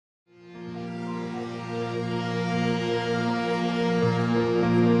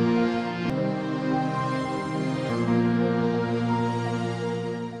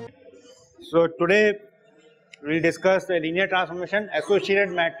So today we will discuss the linear transformation,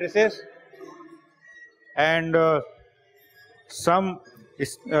 associated matrices, and some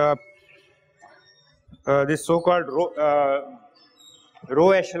this so-called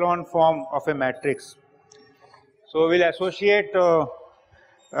row echelon form of a matrix. So we will associate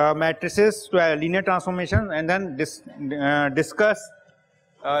matrices to a linear transformation and then discuss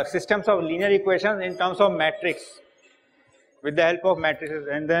systems of linear equations in terms of matrix with the help of matrices,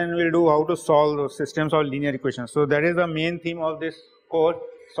 and then we'll do how to solve those systems of linear equations. So that is the main theme of this course,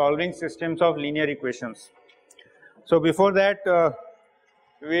 solving systems of linear equations. So before that,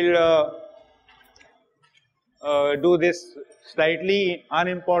 we'll do this slightly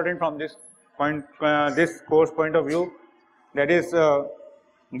unimportant from this point, this course point of view. That is,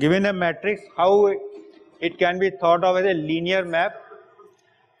 given a matrix, how it can be thought of as a linear map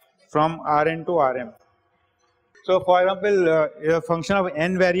from Rn to Rm. So, for example, a function of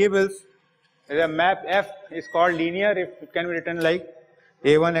n variables, the map f is called linear if it can be written like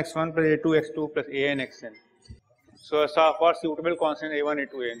a1 x1 plus a2 x2 plus an xn. So, for suitable constant a1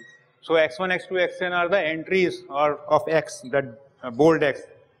 a2 an. So, x1 x2 xn are the entries of x, that bold x,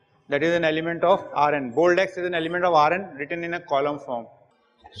 that is an element of Rn. Bold x is an element of Rn written in a column form.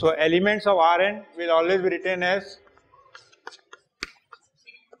 So, elements of Rn will always be written as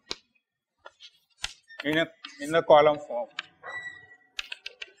in the column form.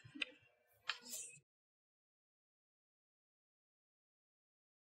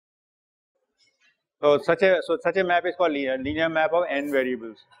 So such a map is called linear map of n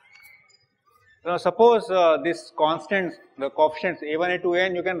variables. Now suppose this constants, the coefficients a1 a2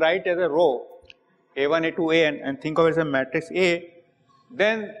 an, you can write as a row a1 a2 an and think of it as a matrix A.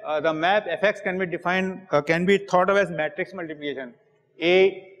 Then the map fx can be defined, can be thought of as matrix multiplication.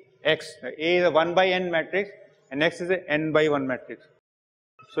 A x, A is a 1 by n matrix and x is a n by 1 matrix.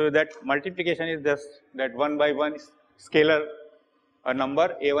 So that multiplication is just that 1 by 1 scalar a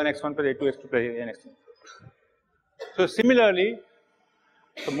number a1 x1 plus a2 x2 plus an xn. So similarly,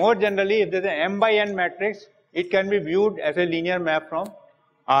 so more generally, if there is an m by n matrix, it can be viewed as a linear map from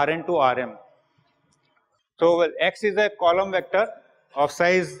Rn to Rm. So well, x is a column vector of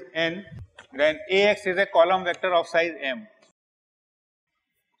size n, then ax is a column vector of size m.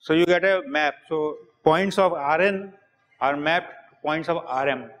 So you get a map. So points of Rn are mapped to points of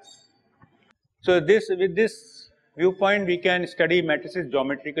Rm. So with this viewpoint, we can study matrices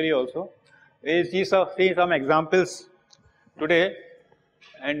geometrically also. We'll see some examples today,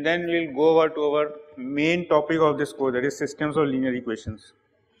 and then we'll go over to our main topic of this course, that is systems of linear equations.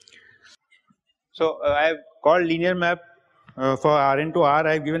 So I have called linear map for Rn to R.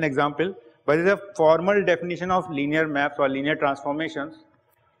 I have given example, but it is a formal definition of linear maps or linear transformations,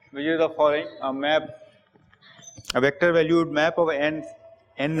 which is the following: a vector valued map of n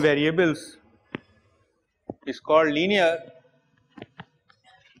variables is called linear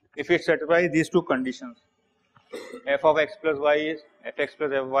if it satisfies these two conditions. F of x plus y is fx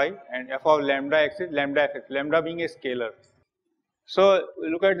plus fy, and f of lambda x is lambda fx, lambda being a scalar. So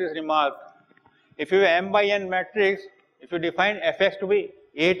look at this remark. If you have m by n matrix, if you define fx to be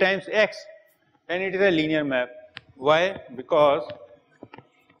a times x, then it is a linear map. Why? Because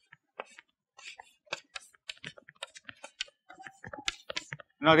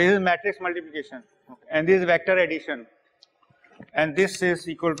now this is matrix multiplication, and this is vector addition, and this is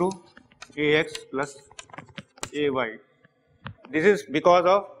equal to ax plus ay. This is because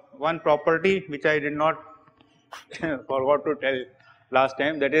of one property which I did not forgot to tell last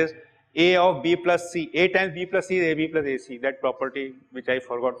time, that is a of b plus c. A times b plus c is ab plus ac, that property which I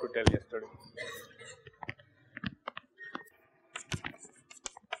forgot to tell yesterday.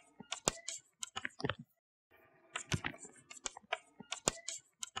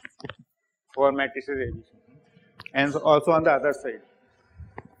 For matrices ABC, and also on the other side,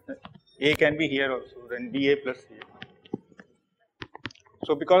 A can be here also, then dA plus C.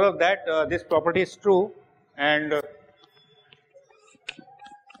 So because of that, this property is true, and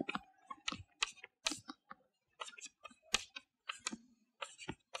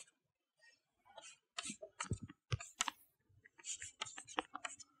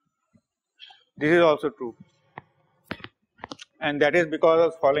this is also true, and that is because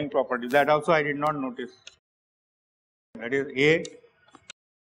of following property. That also I did not notice. That is A,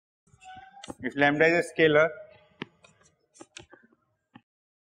 if lambda is a scalar,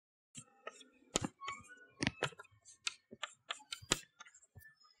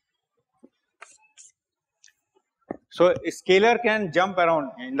 so a scalar can jump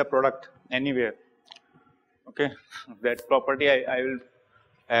around in the product anywhere. Okay, that property I will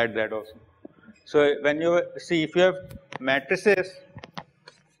add that also. So when you see, if you have matrices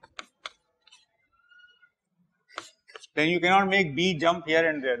then you cannot make B jump here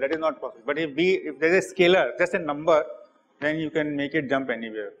and there. That is not possible. But if there is a scalar, just a number, then you can make it jump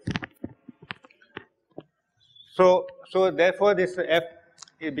anywhere. So therefore this F,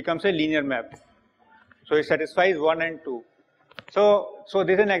 it becomes a linear map. So it satisfies 1 and 2. So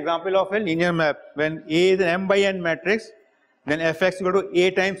this is an example of a linear map. When A is an M by N matrix, then Fx equal to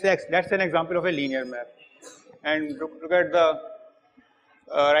A times X. That's an example of a linear map. And look at the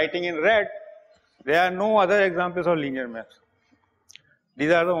writing in red. There are no other examples of linear maps.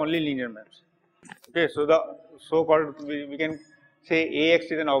 These are the only linear maps. Okay, so the so-called, we can say AX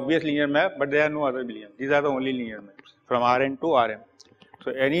is an obvious linear map, but there are no other linear. These are the only linear maps from Rn to Rm.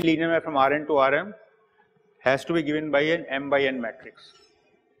 So any linear map from Rn to Rm has to be given by an M by N matrix.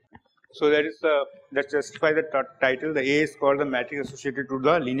 So that justifies the title. The A is called the matrix associated to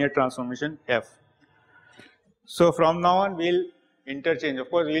the linear transformation F. So from now on we'll interchange.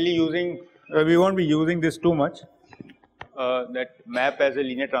 Of course, we won't be using this too much. That map as a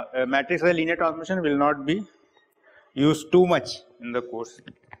linear matrix as a linear transformation will not be used too much in the course.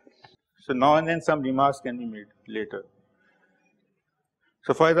 So now and then some remarks can be made later.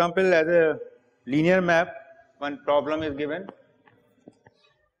 So for example, as a linear map, one problem is given.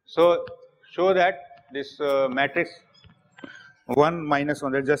 So show that this matrix 1 minus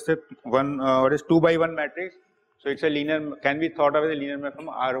 1, that's just a 2 by 1 matrix. So it's a linear, can be thought of as a linear map from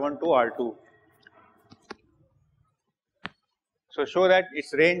R1 to R2. So show that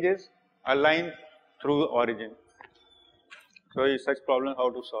its range is aligned through the origin. So is such problem how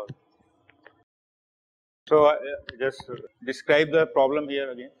to solve. So just describe the problem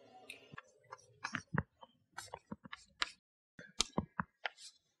here again.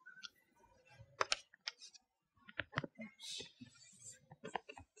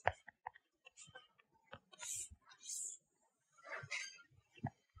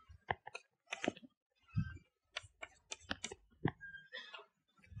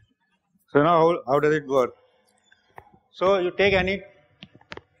 So now how does it work? So you take any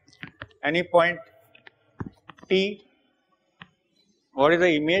point T. What is the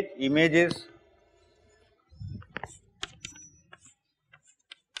image? Image is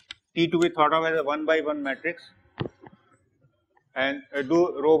T to be thought of as a 1 by 1 matrix, and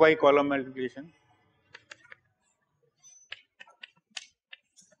do row by column multiplication.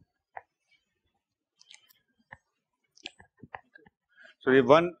 So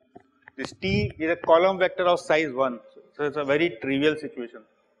this T is a column vector of size 1. So it's a very trivial situation.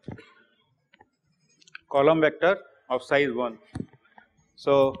 Column vector of size 1.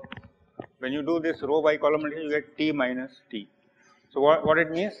 So when you do this row by column multiplication, you get T minus T. So what it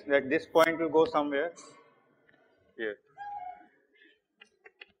means that this point will go somewhere here.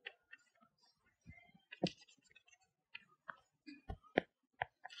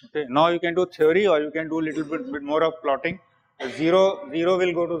 Okay. Now you can do theory, or you can do a little bit more of plotting. 0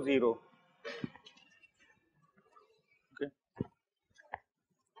 will go to 0. Okay.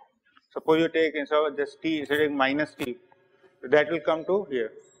 Suppose you take instead of just T, instead of minus T, that will come to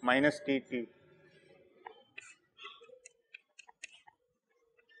here, minus T.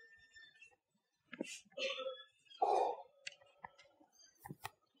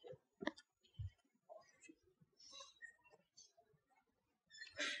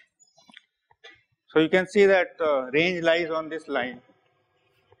 So you can see that range lies on this line.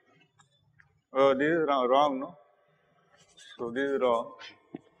 Oh, this is wrong, no? So this is wrong.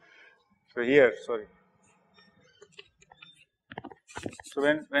 So here, sorry. So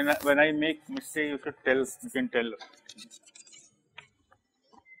when I make mistake, you can tell.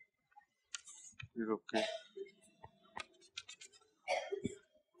 It's okay.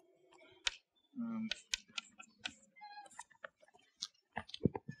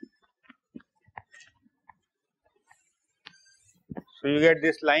 So you get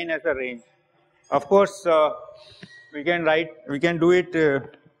this line as a range. Of course, we can do it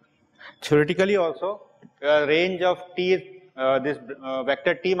theoretically also. Range of T is this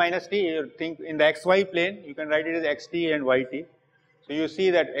vector T minus T. You think in the XY plane, you can write it as XT and YT. So you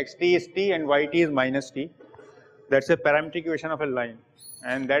see that XT is T and YT is minus T. That's a parametric equation of a line.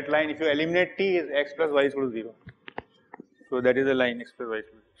 And that line, if you eliminate T, is X plus Y is equal to 0. So that is a line X plus Y is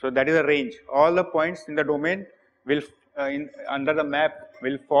equal to 0. So that is a range. All the points in the domain will under the map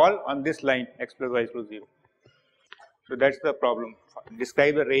will fall on this line X plus Y is equal to 0. So that's the problem.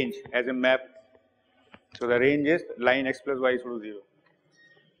 Describe the range as a map. So the range is line X plus Y is equal to 0.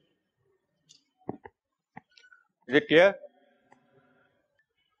 Is it clear?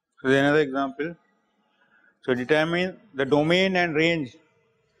 So another example. So determine the domain and range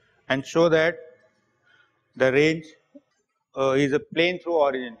and show that the range is a plane through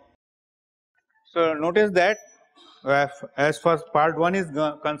origin. So notice that As far as part 1 is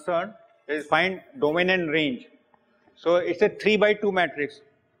concerned, is find domain and range. So it's a 3 by 2 matrix.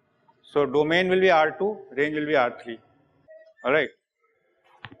 So domain will be R2, range will be R3. All right.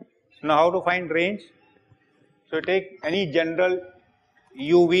 Now how to find range? So take any general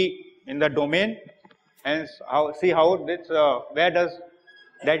UV in the domain and see how this where does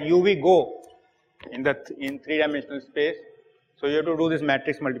that UV go in three-dimensional space. So you have to do this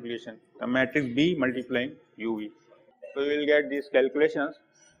matrix multiplication. The matrix B multiplying UV. So you will get these calculations.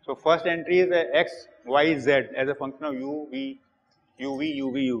 So first entry is x, y, z as a function of UV, UV,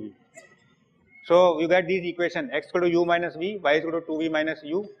 UV, UV. So you get these equations: x equal to u minus v, y is equal to 2v minus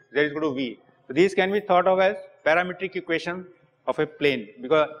u, z is equal to v. So these can be thought of as parametric equation of a plane,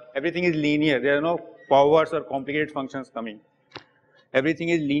 because everything is linear. There are no powers or complicated functions coming. Everything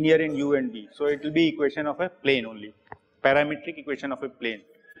is linear in u and v. So it will be equation of a plane only, parametric equation of a plane.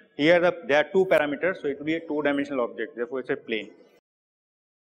 Here there are two parameters, so it will be a two-dimensional object. Therefore, it's a plane.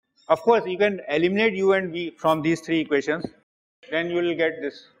 Of course, you can eliminate u and v from these three equations. Then you will get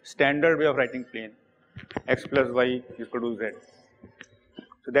this standard way of writing plane: x plus y is equal to z.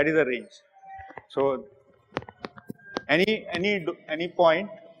 So that is the range. So any point.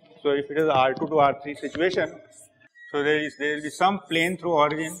 So if it is R2 to R3 situation, so there will be some plane through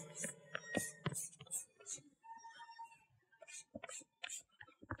origin.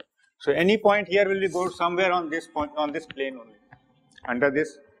 So any point here will be go somewhere on this point, on this plane only, under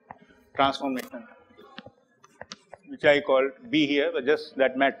this transformation, which I call B here, but just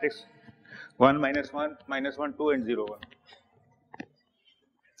that matrix 1 minus 1 minus 1 2 and 0 1.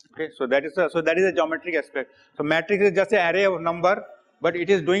 Okay, so that is a geometric aspect. So matrix is just an array of number, but it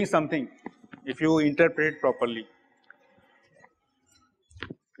is doing something if you interpret it properly.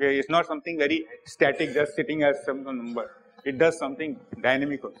 Okay, it's not something very static, just sitting as some number. It does something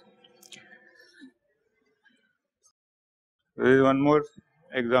dynamic also. There is one more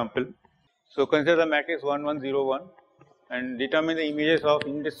example. So consider the matrix 1 1 0 1 and determine the images of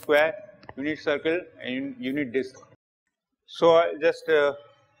unit square, unit circle, and unit disk. So I'll just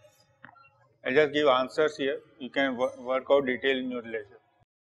give answers here. You can work out detail in your leisure.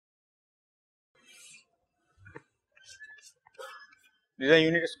 This is a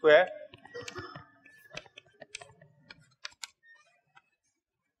unit square.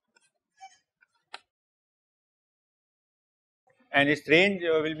 And its range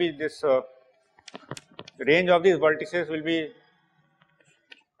will be this, range of these vertices will be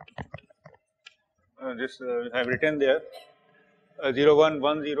this I have written there 0 1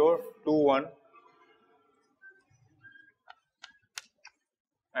 1 0 2 1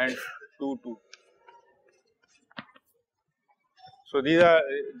 and 2 2. So these are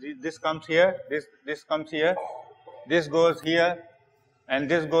this comes here, this comes here, this goes here, and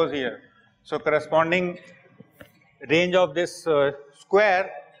this goes here. So corresponding range of this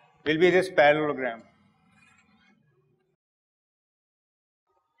square will be this parallelogram.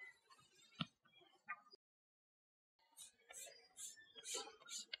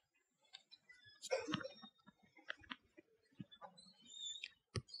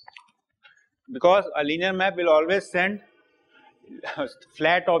 Because a linear map will always send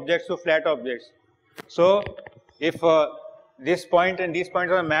flat objects to flat objects. So if this point and these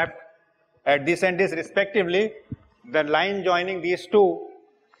points are mapped at this and this respectively, the line joining these two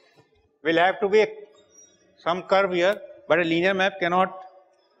will have to be some curve here, but a linear map cannot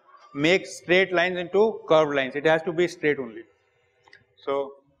make straight lines into curved lines. It has to be straight only.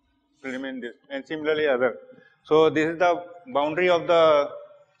 So it will remain this, and similarly other. So this is the boundary of the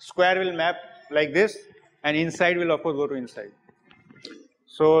square will map like this, and inside will of course go to inside.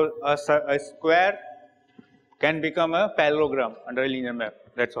 So a square can become a parallelogram under a linear map.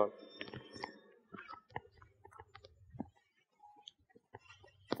 That's all.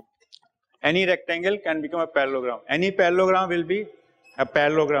 Any rectangle can become a parallelogram. Any parallelogram will be a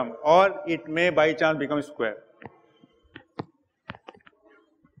parallelogram, or it may by chance become a square.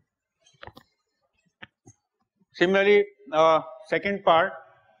 Similarly, second part.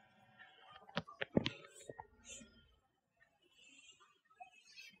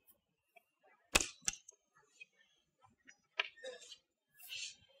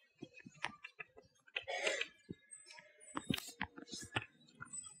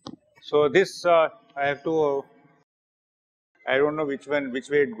 So this I have to. I don't know which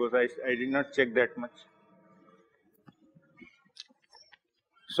way it goes. I did not check that much.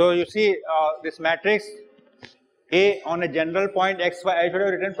 So you see this matrix A on a general point xy. I should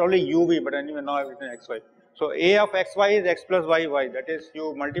have written probably uv, but anyway now I've written xy. So A of xy is x plus y. That is,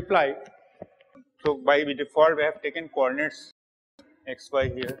 you multiply. So by default we have taken coordinates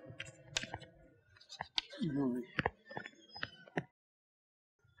xy here.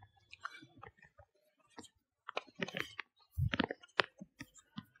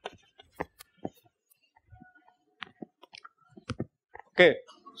 Okay,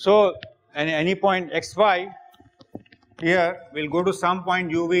 so any point xy here will go to some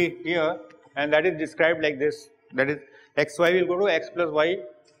point uv here, and that is described like this. That is xy will go to x plus y,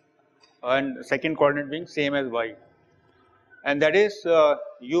 and second coordinate being same as y, and that is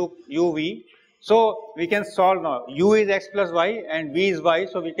uv. So we can solve now. U is x plus y and v is y,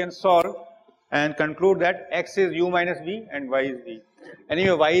 so we can solve and conclude that x is u minus v and y is v.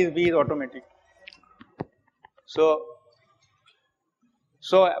 Anyway, y is v is automatic. So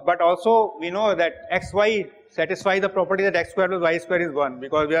but also we know that xy satisfies the property that x square plus y square is 1,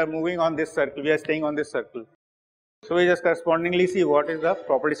 because we are moving on this circle, we are staying on this circle. So we just correspondingly see what is the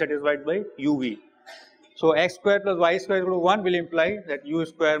property satisfied by uv. So x square plus y square is equal to 1 will imply that u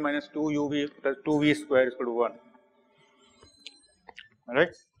square minus 2uv plus 2v square is equal to 1.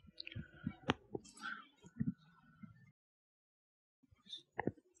 Alright.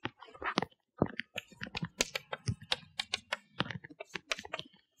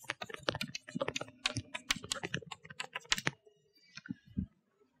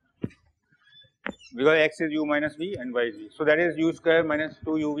 Because x is u minus v and y is v. So that is u square minus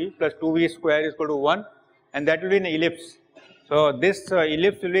 2uv plus 2v square is equal to 1, and that will be an ellipse. So this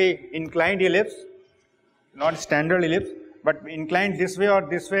ellipse will be inclined ellipse, not standard ellipse, but inclined this way or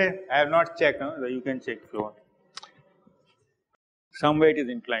this way. I have not checked. You can check if you want. Some way it is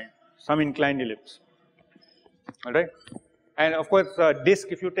inclined, some inclined ellipse. All right, and of course disk,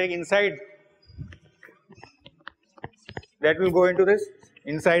 if you take inside, that will go into this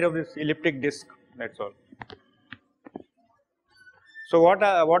inside of this elliptic disk. That's all. So what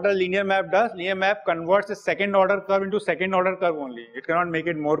a linear map does? Linear map converts a second order curve into second order curve only. It cannot make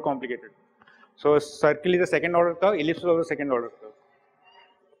it more complicated. So circle is a second order curve, ellipse is also a second order curve,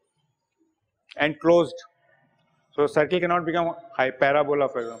 and closed. So circle cannot become parabola,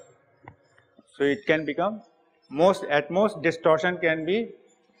 for example. So it can become at most distortion can be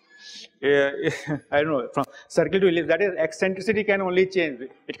I don't know, from circle to ellipse. That is, eccentricity can only change.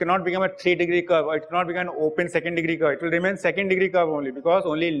 It cannot become a 3-degree curve, or it cannot become an open second-degree curve. It will remain second-degree curve only, because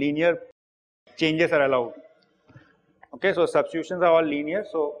only linear changes are allowed. Okay, so substitutions are all linear,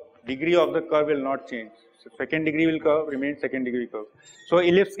 so degree of the curve will not change. So second degree will curve remain second degree curve. So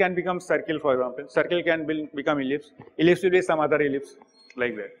ellipse can become circle, for example. Circle can become ellipse. Ellipse will be some other ellipse,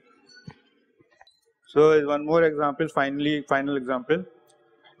 like that. So one more example, final example.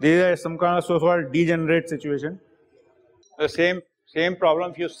 These are some kind of so-called degenerate situation. The same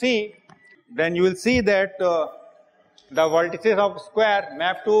problem if you see, then you will see that the vertices of square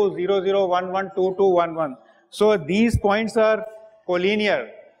map to 0, 0, 1, 1, 2, 2, 1, 1. So these points are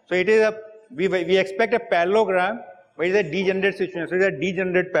collinear. So it is we expect a parallelogram, but it is a degenerate situation. So it is a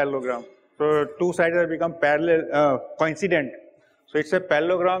degenerate parallelogram. So two sides have become parallel, coincident. So it's a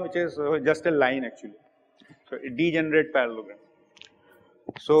parallelogram which is just a line actually. So a degenerate parallelogram.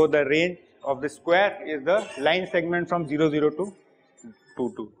 So the range of the square is the line segment from 0, 0 to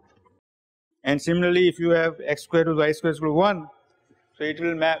 2, 2. And similarly, if you have x square to y square is equal to 1, so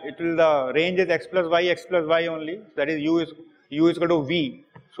the range is x plus y only. That is u is equal to v.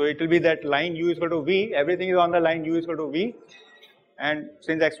 So it will be that line u is equal to v. Everything is on the line u is equal to v. And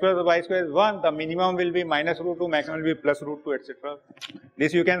since x square plus y square is 1, the minimum will be minus root 2, maximum will be plus root 2, etc.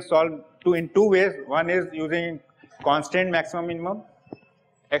 This you can solve in two ways. One is using constant maximum minimum.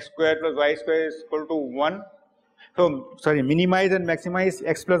 X square plus y square is equal to 1. So, sorry, minimize and maximize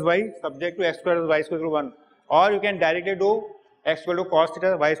x plus y subject to x square plus y square equal to 1. Or you can directly do x equal to cos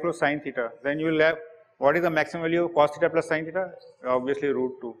theta, y equal to sin theta. Then you will have, what is the maximum value of cos theta plus sin theta? Obviously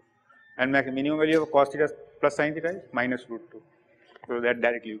root 2. And minimum value of cos theta plus sin theta is minus root 2. So that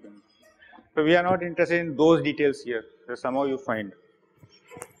directly you can. So we are not interested in those details here. So somehow you find.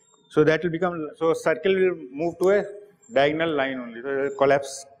 So that will become, so circle will move to a diagonal line only, so it will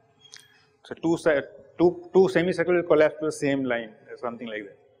collapse. So two semicircle will collapse to the same line, or something like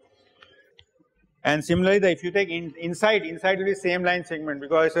that. And similarly, if you take inside will be same line segment,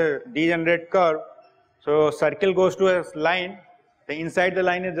 because it's a degenerate curve. So circle goes to a line. The inside the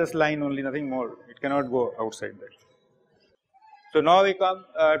line is just line only, nothing more. It cannot go outside that. So now we come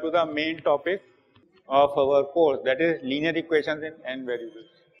to the main topic of our course, that is linear equations in n variables.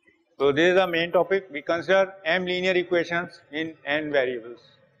 So this is the main topic. We consider m linear equations in n variables.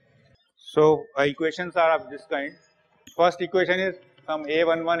 So equations are of this kind. First equation is some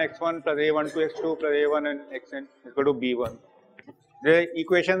a11x1 plus a12x2 plus a1 and xn is equal to b1. There are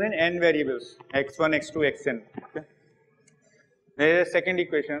equations in n variables, x1, x2, xn. Okay. There is a second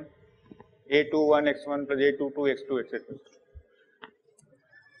equation, a21x1 plus a22, x2, etc.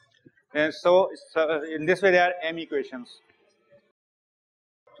 And so in this way there are m equations.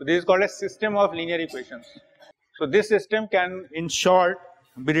 So this is called a system of linear equations. So this system can, in short,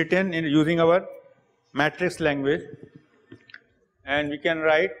 be written in using our matrix language, and we can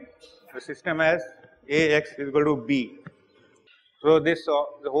write the system as AX is equal to B. So this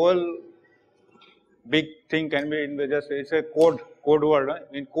the whole big thing can be in just it's a code word.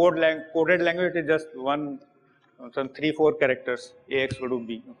 In coded language, it is just some 3-4 characters AX equal to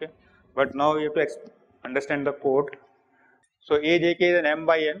B. Okay, but now you have to understand the code. So AJK is an M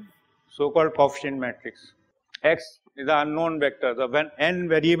by N, so-called coefficient matrix. X is the unknown vector. So when n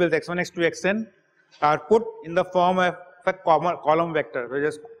variables x1, x2, xn are put in the form of a column vector, we're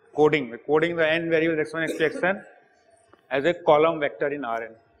just coding the n variables x1, x2, xn as a column vector in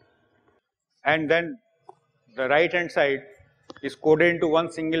Rn. And then the right hand side is coded into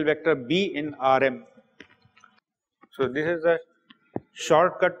one single vector B in Rm. So this is a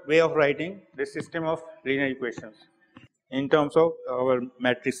shortcut way of writing this system of linear equations in terms of our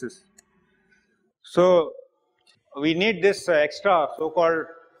matrices. So we need this extra so-called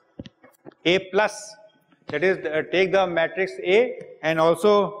A plus, that is take the matrix A and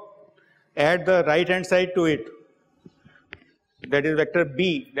also add the right hand side to it, that is vector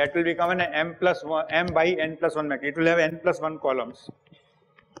B, that will become an M by n plus 1 matrix. It will have n plus 1 columns,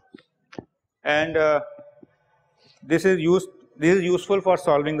 and this is useful for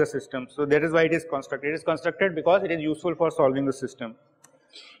solving the system. So that is why it is constructed. It is constructed because it is useful for solving the system,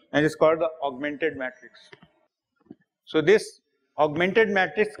 and it is called the augmented matrix. So this augmented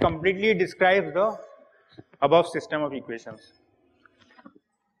matrix completely describes the above system of equations.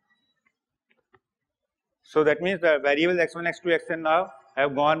 So that means the variables x1, x2, xn now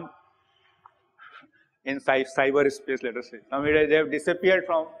have gone in cyberspace, let us say. Now they have disappeared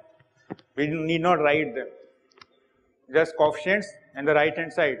from, we need not write them. Just coefficients and the right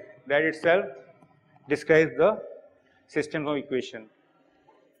hand side, that itself describes the system of equation.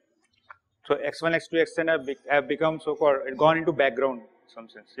 So x1, x2, xn have become so-called, gone into background in some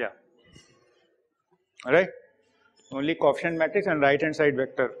sense, yeah. Alright? Only coefficient matrix and right hand side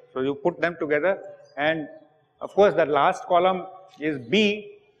vector. So you put them together, and of course the last column is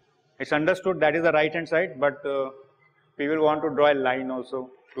B. It's understood that is the right hand side, but people want to draw a line also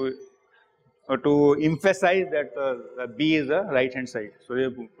to emphasize that B is the right hand side. So they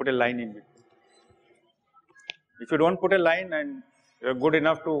put a line in between. If you don't put a line and you're good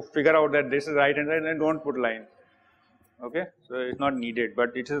enough to figure out that this is right hand side, then don't put line. Okay, so it's not needed,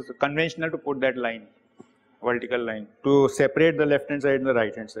 but it is conventional to put that line, vertical line, to separate the left hand side and the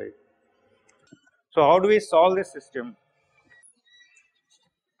right hand side. So how do we solve this system?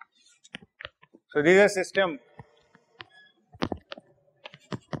 So this is a system.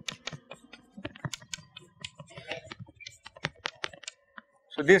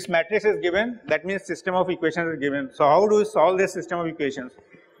 So this matrix is given, that means system of equations is given. So how do we solve this system of equations?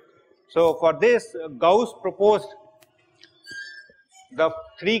 So for this, Gauss proposed the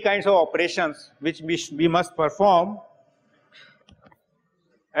 3 kinds of operations which we must perform,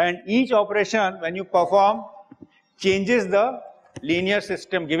 and each operation when you perform changes the linear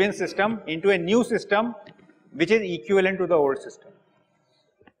system, given system, into a new system which is equivalent to the old system.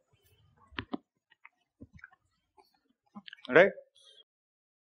 Right?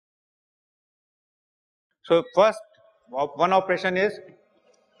 So first one operation is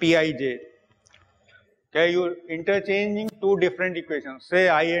Pij. Okay, you interchanging 2 different equations, say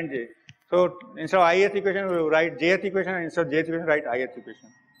I and j. So instead of ith equation, we write jth equation, and instead of jth equation, write ith equation.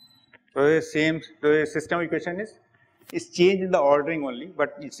 So the system equation is changed in the ordering only,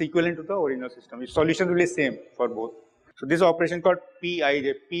 but it's equivalent to the original system. Its solution will be same for both. So this operation called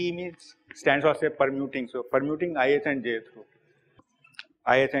Pij. P stands for say permuting. So permuting ith and jth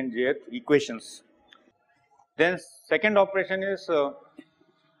row, ith and jth equations. Then second operation is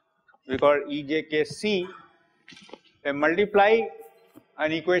we call EJKC. They multiply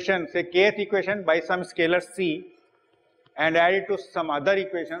an equation, say kth equation, by some scalar c, and add it to some other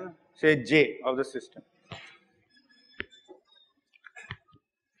equation, say j of the system.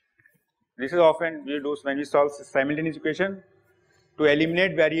 This is often we do when we solve simultaneous equation. To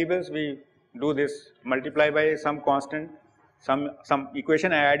eliminate variables, we do this, multiply by some constant, some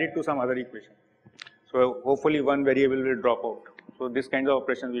equation, and add it to some other equation. So hopefully one variable will drop out. So this kind of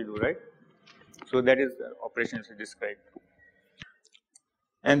operations we do, right? So that is the operations described.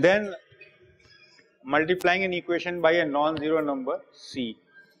 And then multiplying an equation by a non-zero number c.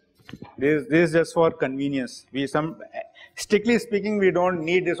 This is just for convenience. Strictly speaking, we don't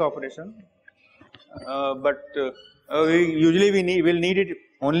need this operation, but we will need it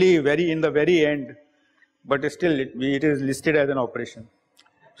only in the very end. But still, it is listed as an operation.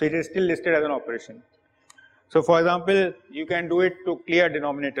 So it is still listed as an operation. So for example, you can do it to clear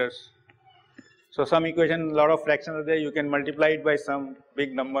denominators. So some equation, a lot of fractions are there, you can multiply it by some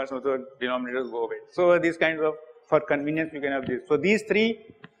big numbers, so the denominators go away. So these kinds of, for convenience, you can have this. So these three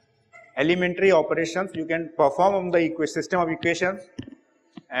elementary operations you can perform on the system of equations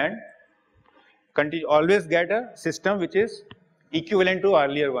and always get a system which is equivalent to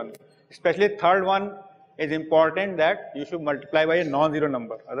earlier one. Especially third one is important, that you should multiply by a non-zero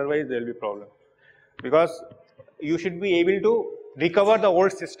number, otherwise there will be problem. Because you should be able to recover the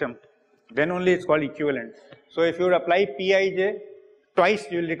old system, then only it's called equivalent. So if you apply Pij twice,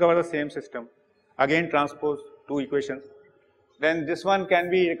 you will recover the same system. Again transpose two equations. Then this one can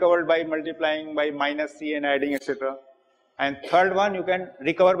be recovered by multiplying by minus c and adding, etc. And third one you can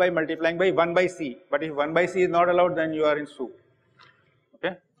recover by multiplying by 1 by c. But if 1 by c is not allowed, then you are in soup.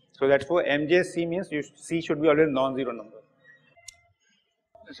 Okay. So that's for MJC means c should be always non-zero number.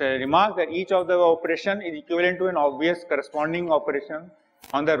 So remark that each of the operation is equivalent to an obvious corresponding operation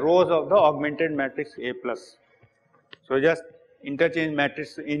on the rows of the augmented matrix A plus. So just interchange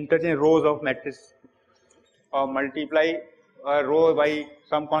rows of matrix, or multiply a row by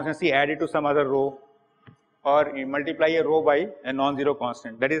some constant c, add it to some other row, or multiply a row by a non-zero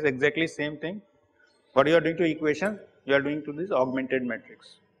constant. That is exactly same thing. What you are doing to equation, you are doing to this augmented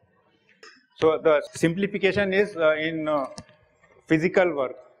matrix. So the simplification is in physical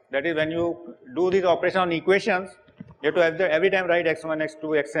work. That is, when you do this operation on equations, you have to every time write x1,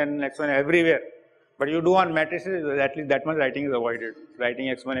 x2, xn, x1 everywhere. But you do on matrices, at least that much writing is avoided.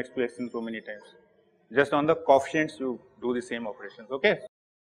 Writing x1, x2, xn so many times. Just on the coefficients you do the same operations. Okay.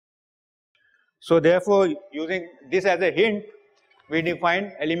 So therefore, using this as a hint, we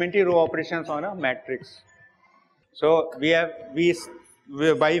define elementary row operations on a matrix. So we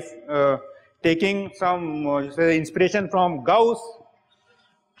by taking some inspiration from Gauss,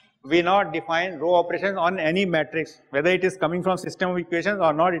 we not define row operations on any matrix, whether it is coming from system of equations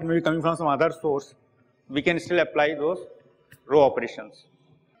or not, it may be coming from some other source. We can still apply those row operations.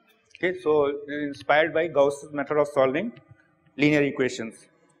 Okay, so it is inspired by Gauss's method of solving linear equations.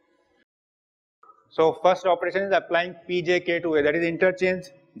 So first operation is applying Pjk to A, that is interchange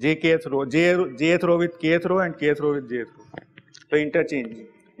jkth row, jth row with kth row and kth row with jth row. So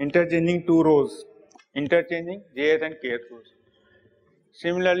interchanging two rows, interchanging jth and kth rows.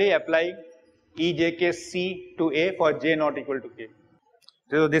 Similarly, apply Ejkc to A for j not equal to k.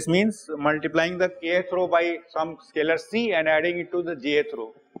 So this means multiplying the kth row by some scalar c and adding it to the jth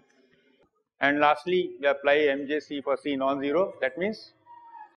row. And lastly, we apply Mjc for c non-zero. That means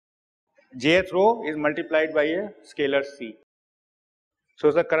jth row is multiplied by a scalar c.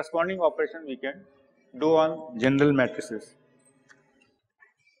 So the corresponding operation we can do on general matrices.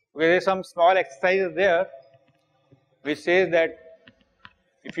 There is some small exercises there which says that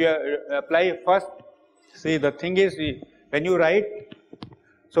if you apply first, see the thing is, when you write,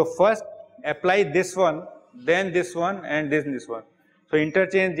 so first apply this one, then this one and this one. So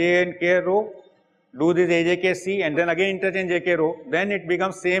interchange j and k row, do this ajkc and then again interchange jk row, then it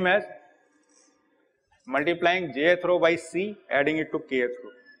becomes same as multiplying jth row by c, adding it to kth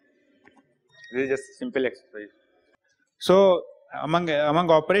row. This is just simple exercise. So among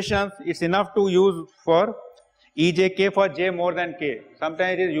operations, it's enough to use for Ejk for j more than k.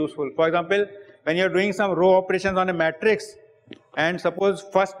 Sometimes it is useful. For example, when you are doing some row operations on a matrix, and suppose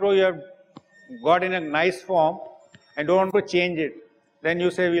first row you have got in a nice form and don't want to change it, then you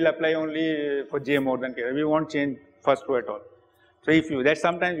say we'll apply only for j more than k. We won't change first row at all. So if you, that's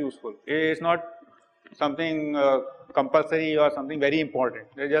sometimes useful. It's not something compulsory or something very important.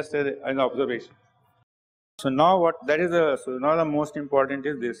 It's just an observation. So now now the most important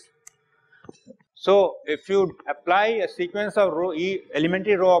is this. So if you apply a sequence of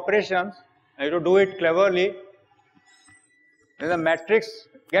elementary row operations, and you do it cleverly, then the matrix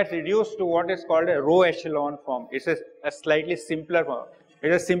gets reduced to what is called a row echelon form. It's a slightly simpler form.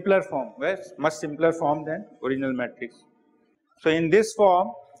 It's a simpler form, much simpler form than original matrix. So in this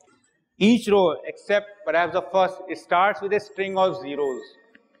form, each row except perhaps the first, it starts with a string of zeros.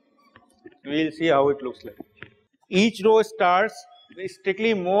 We will see how it looks like. Each row starts with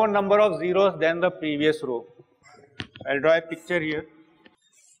strictly more number of zeros than the previous row. I'll draw a picture here.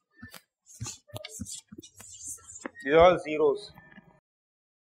 These are all zeros.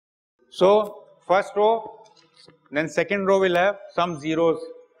 So first row, then second row will have some zeros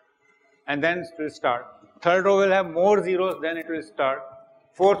and then it will start. Third row will have more zeros, then it will start.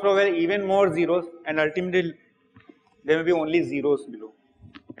 Fourth row will have even more zeros, and ultimately there will be only zeros below.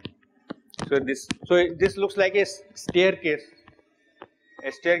 So this looks like a staircase.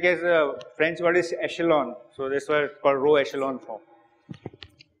 A staircase, French word is echelon. So this was called row echelon form.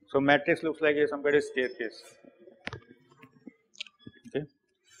 So matrix looks like some kind of staircase. Okay.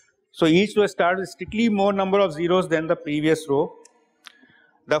 So each row starts with strictly more number of zeros than the previous row.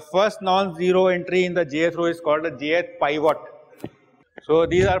 The first non-zero entry in the jth row is called the jth pivot. So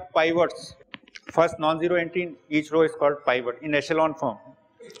these are pivots. First non-zero entry in each row is called pivot in echelon form.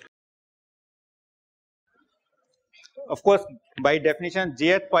 Of course, by definition,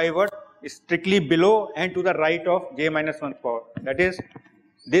 jth pivot is strictly below and to the right of j minus 1 power. That is,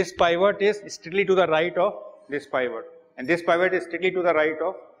 this pivot is strictly to the right of this pivot, and this pivot is strictly to the right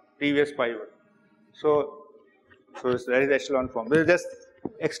of previous pivot. So that is echelon form. This is just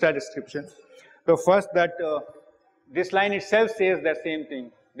extra description. So first that this line itself says that same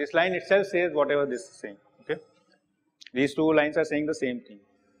thing. This line itself says whatever this is saying. Okay, these two lines are saying the same thing.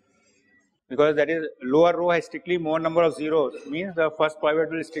 Because that is lower row has strictly more number of zeros, means the first pivot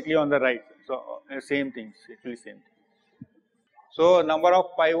will strictly on the right. So same things, actually same thing. So number of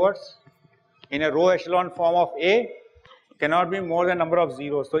pivots in a row echelon form of A cannot be more than number of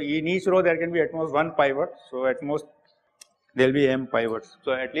zeros. So in each row there can be at most one pivot. So at most there will be m pivots.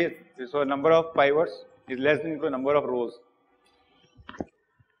 So at least, so number of pivots is less than the number of rows.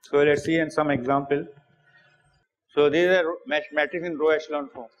 So let's see in some example. So these are matrix in row echelon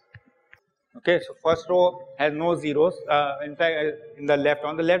form. Okay, so first row has no zeros. In fact, in the left,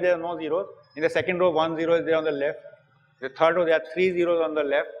 on the left there are no zeros. In the second row, 1 0 is there on the left. The third row there are 3 zeros on the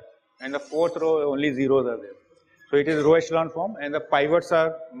left, and the fourth row only zeros are there. So it is row echelon form, and the pivots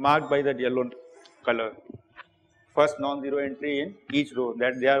are marked by the yellow color. First non-zero entry in each row,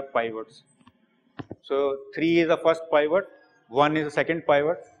 that they are pivots. So 3 is the first pivot, 1 is the second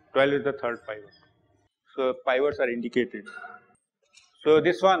pivot, 12 is the third pivot. So pivots are indicated. So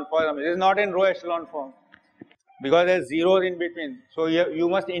this one, for example, this is not in row echelon form because there are zeros in between. So you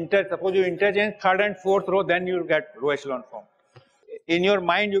must suppose you interchange third and fourth row, then you will get row echelon form. In your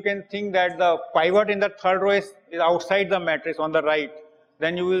mind, you can think that the pivot in the third row is outside the matrix on the right.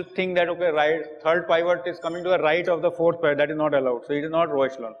 Then you will think that, okay, third pivot is coming to the right of the fourth pivot. That is not allowed. So it is not row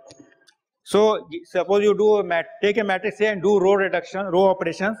echelon form. So suppose you take a matrix A and do row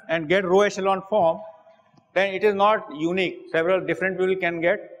operations and get row echelon form. Then it is not unique. Several different people can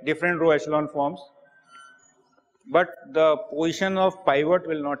get different row echelon forms, but the position of pivot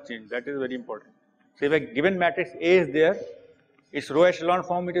will not change. That is very important. So if a given matrix A is there, its row echelon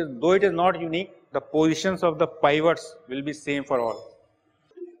form, though it is not unique, the positions of the pivots will be same for all.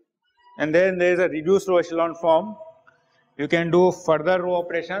 And then there is a reduced row echelon form. You can do further row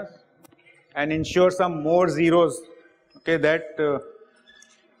operations and ensure some more zeros. Okay, that.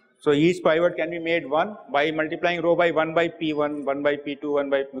 So each pivot can be made 1 by multiplying row by 1 by P1, 1 by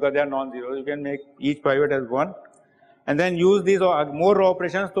P2, because they are non-zero. You can make each pivot as 1. And then use these more row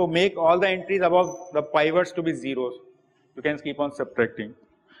operations to make all the entries above the pivots to be zeros. You can keep on subtracting.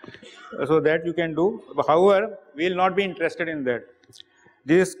 So that you can do. However, we will not be interested in that.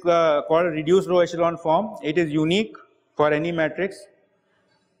 This is called reduced row echelon form. It is unique for any matrix.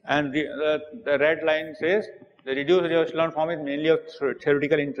 And the red line says the reduced row echelon form is mainly of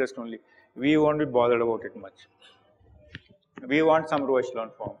theoretical interest only. We won't be bothered about it much. We want some row echelon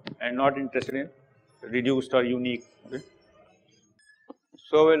form and not interested in reduced or unique. Okay?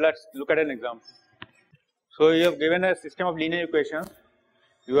 So let's look at an example. So you have given a system of linear equations.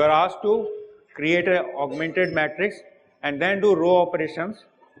 You are asked to create an augmented matrix and then do row operations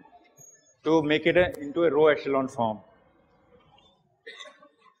to make it into a row echelon form.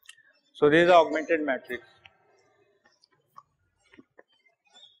 So this is the augmented matrix.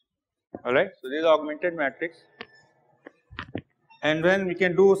 Alright, so this is the augmented matrix. And then we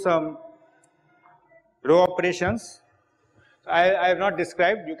can do some row operations. I have not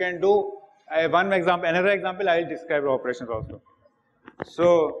described. You can do one example, another example I will describe row operations also.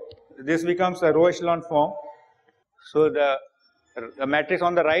 So this becomes a row echelon form. So the matrix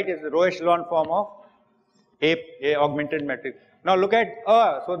on the right is the row echelon form of a augmented matrix. Now look at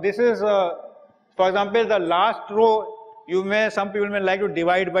so this is for example the last row. Some people may like to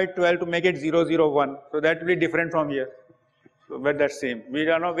divide by 12 to make it 0 0 1. So that will be different from here. So but that's same. We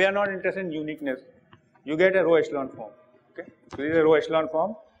are not interested in uniqueness. You get a row echelon form. Okay. So this is a row echelon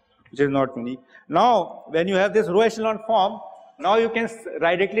form which is not unique. Now when you have this row echelon form, now you can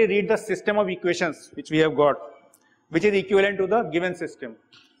directly read the system of equations which we have got, which is equivalent to the given system.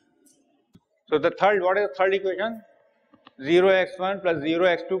 So what is the third equation? 0x1 plus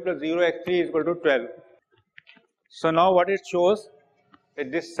 0x2 plus 0x3 is equal to 12. So now what it shows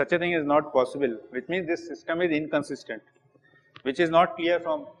that such a thing is not possible, which means this system is inconsistent, which is not clear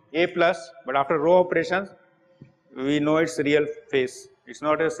from A plus, but after row operations, we know its real face. It's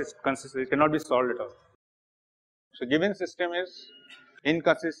not consistent, it cannot be solved at all. So given system is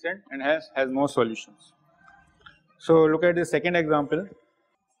inconsistent and has no solutions. So look at the second example.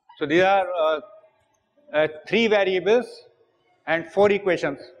 So these are 3 variables and 4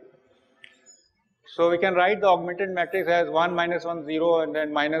 equations. So we can write the augmented matrix as 1, minus 1, 0, and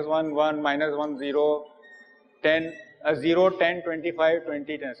then minus 1, 1, minus 1, 0, 10, 0, 10, 25,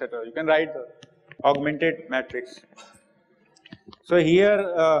 20, 10, etc. You can write the augmented matrix. So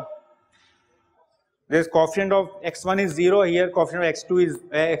here this coefficient of x1 is 0, here coefficient of x2 is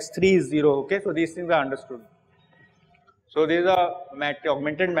x3 is 0. Okay, so these things are understood. So this is a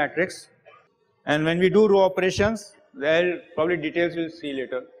augmented matrix, and when we do row operations, there probably details we'll see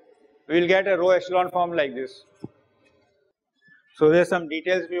later. We will get a row echelon form like this. So there's some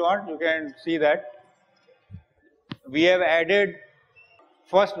details if you want, you can see that. We have added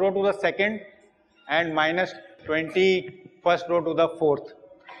first row to the second and minus 20 first row to the fourth.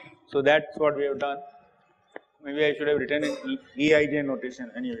 So that's what we have done. Maybe I should have written in EIJ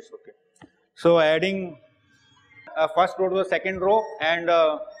notation, anyways, okay. So adding first row to the second row and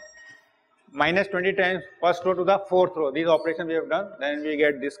minus 20 times first row to the fourth row. These operations we have done, then we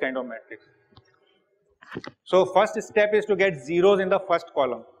get this kind of matrix. So first step is to get zeros in the first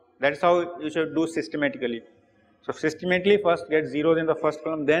column. That is how you should do systematically. So systematically first get zeros in the first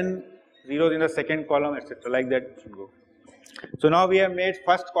column, then zeros in the second column, etc. Like that it should go. So now we have made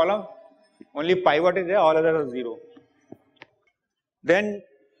first column, only pivot is there, all others are 0. Then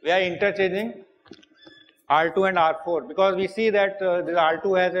we are interchanging R2 and R4 because we see that this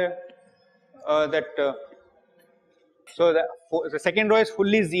R2 has a so the second row is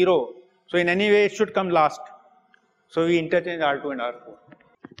fully 0. So in any way it should come last. So we interchange R2 and R4.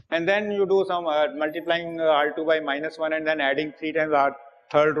 And then you do some multiplying R2 by minus 1 and then adding 3 times R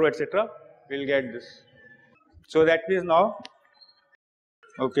third row, etc. We'll get this. So that is now,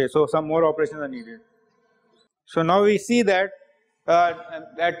 okay, so some more operations are needed. So now we see that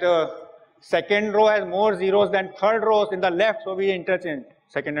second row has more zeros than third rows in the left, so we interchange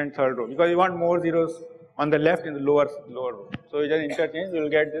second and third row because we want more zeros on the left in the lower row. So we just interchange, we will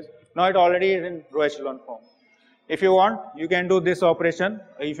get this. Now it already is in row echelon form. If you want, you can do this operation.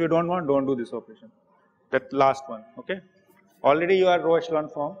 If you don't want, don't do this operation. That last one, okay? Already you are row echelon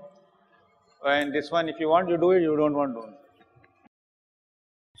form. And this one, if you want, you do it. You don't want, don't.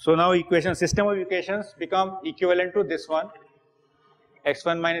 So now equation, system of equations become equivalent to this one.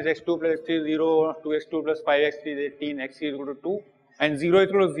 x1 minus x2 plus x3 is 0, 2x2 plus 5x3 is 18, x3 is equal to 2, and 0 is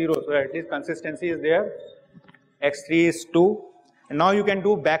equal to 0. So at least consistency is there. x3 is 2. And now you can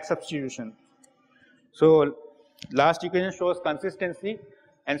do back substitution. So last equation shows consistency,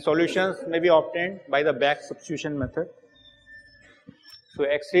 and solutions may be obtained by the back substitution method. So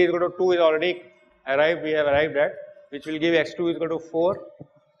x3 is equal to 2 is already arrived, we have arrived at, which will give x2 is equal to 4,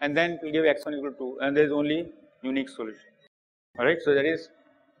 and then it will give x1 equal to 2, and there is only unique solution. Alright, so that is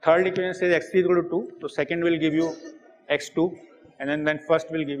third equation says x3 is equal to 2, so second will give you x2, and then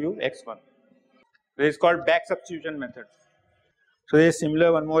first will give you x1. This is called back substitution method. So there is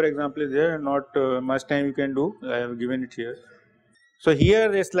similar, one more example is there, not much time you can do, I have given it here. So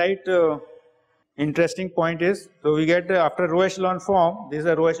here a slight interesting point is, so we get after row echelon form, this is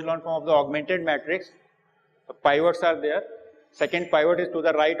a row echelon form of the augmented matrix. The pivots are there. Second pivot is to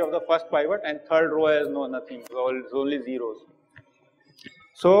the right of the first pivot, and third row has nothing, it's only zeros.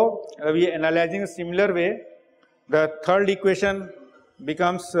 So we are analyzing a similar way. The third equation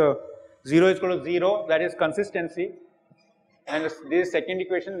becomes 0 is equal to 0, that is consistency. And this is second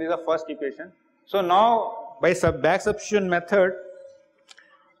equation, this is the first equation. So now by back substitution method,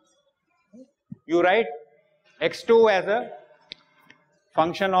 you write x2 as a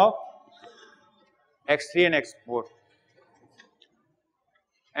function of x3 and x4.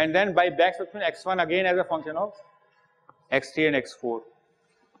 And then by back substitution, x1 again as a function of x3 and x4.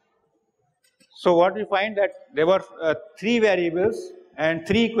 So what we find that there were 3 variables and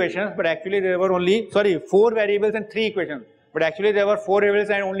 3 equations, but actually there were only, 4 variables and 3 equations. But actually there were 4 variables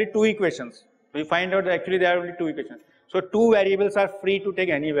and only 2 equations. We find out that actually there are only 2 equations. So 2 variables are free to take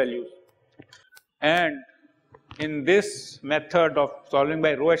any values. And in this method of solving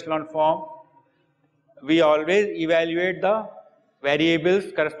by row echelon form, we always evaluate the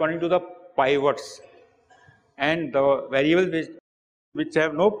variables corresponding to the pivots. And the variables which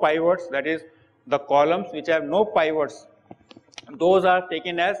have no pivots, that is the columns which have no pivots, those are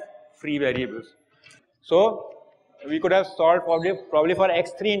taken as free variables. So we could have solved probably for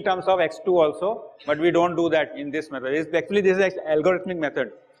x3 in terms of x2 also, but we don't do that in this method. Actually, this is an algorithmic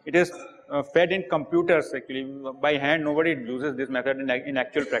method. It is fed in computers actually. By hand, nobody uses this method in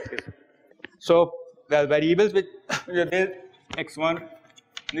actual practice. So the variables which x1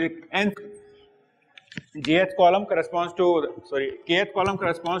 and jth column corresponds to, kth column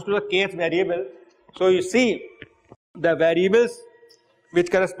corresponds to the kth variable. So you see the variables which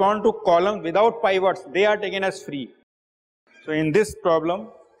correspond to columns without pivots, they are taken as free. So in this problem,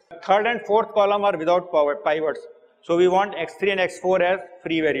 third and fourth column are without pivots. So we want x3 and x4 as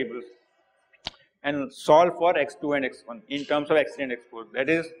free variables and solve for x2 and x1 in terms of x3 and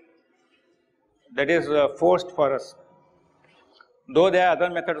x4. That is forced for us. Though there are other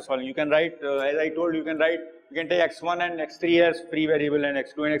methods of solving. You can write, as I told you can take x1 and x3 as free variable and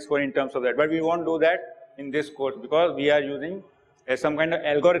x2 and x4 in terms of that. But we won't do that in this course because we are using some kind of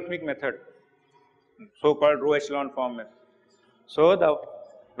algorithmic method, so-called row echelon form method. So the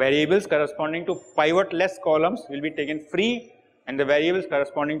variables corresponding to pivotless columns will be taken free, and the variables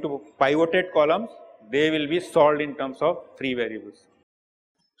corresponding to pivoted columns, they will be solved in terms of free variables.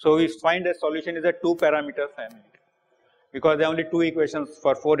 So we find the solution is a 2-parameter family because there are only 2 equations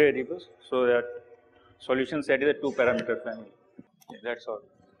for 4 variables. So that solution set is a 2-parameter family. That's all.